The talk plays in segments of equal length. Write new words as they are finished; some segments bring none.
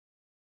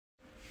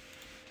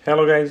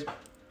Hello guys,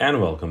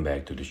 and welcome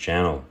back to this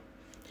channel,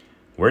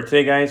 where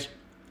today guys,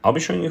 I'll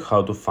be showing you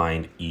how to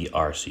find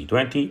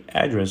ERC20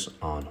 address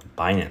on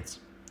Binance.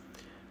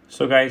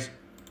 So guys,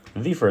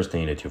 the first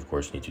thing that you of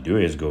course need to do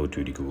is go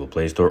to the Google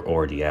Play Store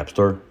or the App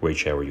Store,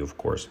 whichever you of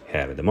course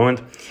have at the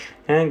moment,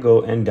 and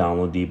go and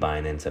download the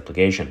Binance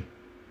application.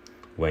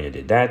 When you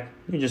did that,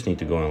 you just need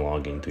to go and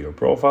log into your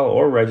profile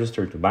or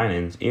register to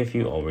Binance if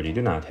you already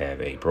do not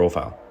have a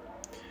profile.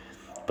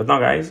 But now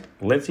guys,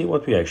 let's see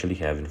what we actually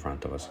have in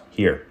front of us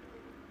here.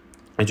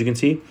 As you can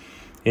see,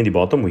 in the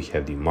bottom we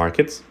have the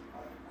markets,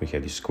 we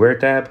have the square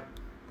tab,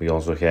 we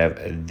also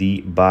have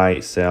the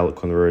buy, sell,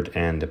 convert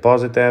and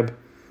deposit tab,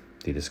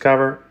 the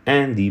discover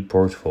and the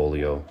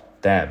portfolio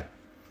tab.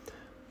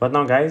 But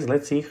now guys,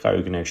 let's see how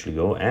you can actually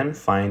go and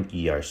find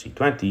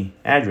ERC20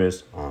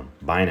 address on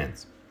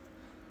Binance.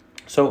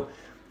 So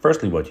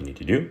firstly, what you need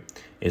to do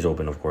is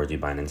open of course the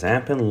Binance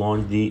app and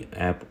launch the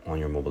app on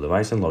your mobile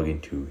device and log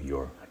into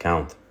your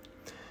account.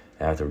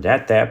 After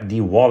that, tap the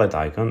wallet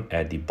icon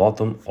at the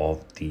bottom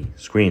of the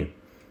screen.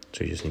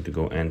 So you just need to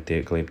go and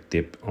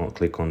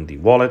click on the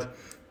wallet,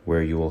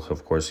 where you will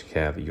of course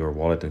have your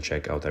wallet and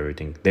check out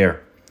everything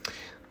there.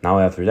 Now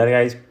after that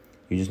guys,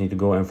 you just need to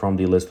go and from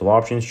the list of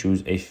options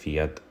choose a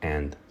fiat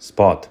and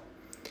spot.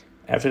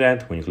 After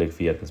that, when you click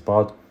fiat and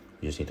spot,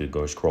 you just need to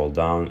go scroll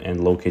down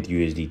and locate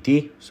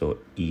USDT, so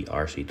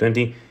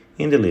ERC20,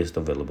 in the list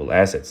of available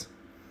assets.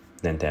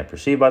 Then tap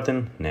proceed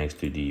button next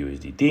to the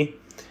USDT,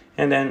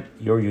 and then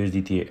your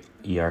USDT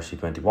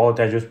ERC20 wallet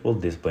address will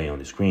display on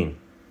the screen.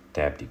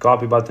 Tap the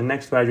copy button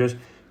next to address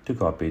to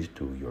copy it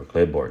to your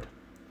clipboard.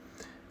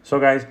 So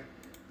guys,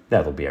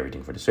 that will be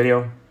everything for this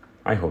video.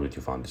 I hope that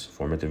you found this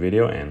informative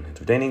video and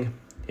entertaining.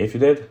 If you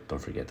did, don't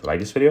forget to like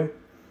this video,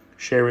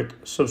 share it,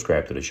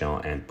 subscribe to the channel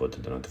and put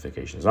the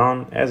notifications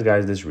on, as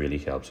guys, this really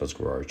helps us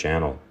grow our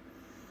channel.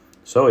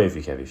 So if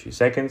you have a few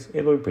seconds,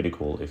 it would be pretty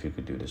cool if you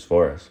could do this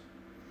for us.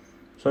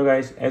 So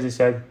guys, as I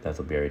said, that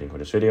will be everything for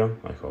this video.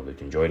 I hope that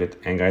you enjoyed it.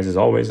 And guys, as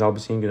always, I'll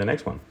be seeing you in the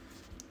next one.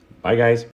 Bye guys.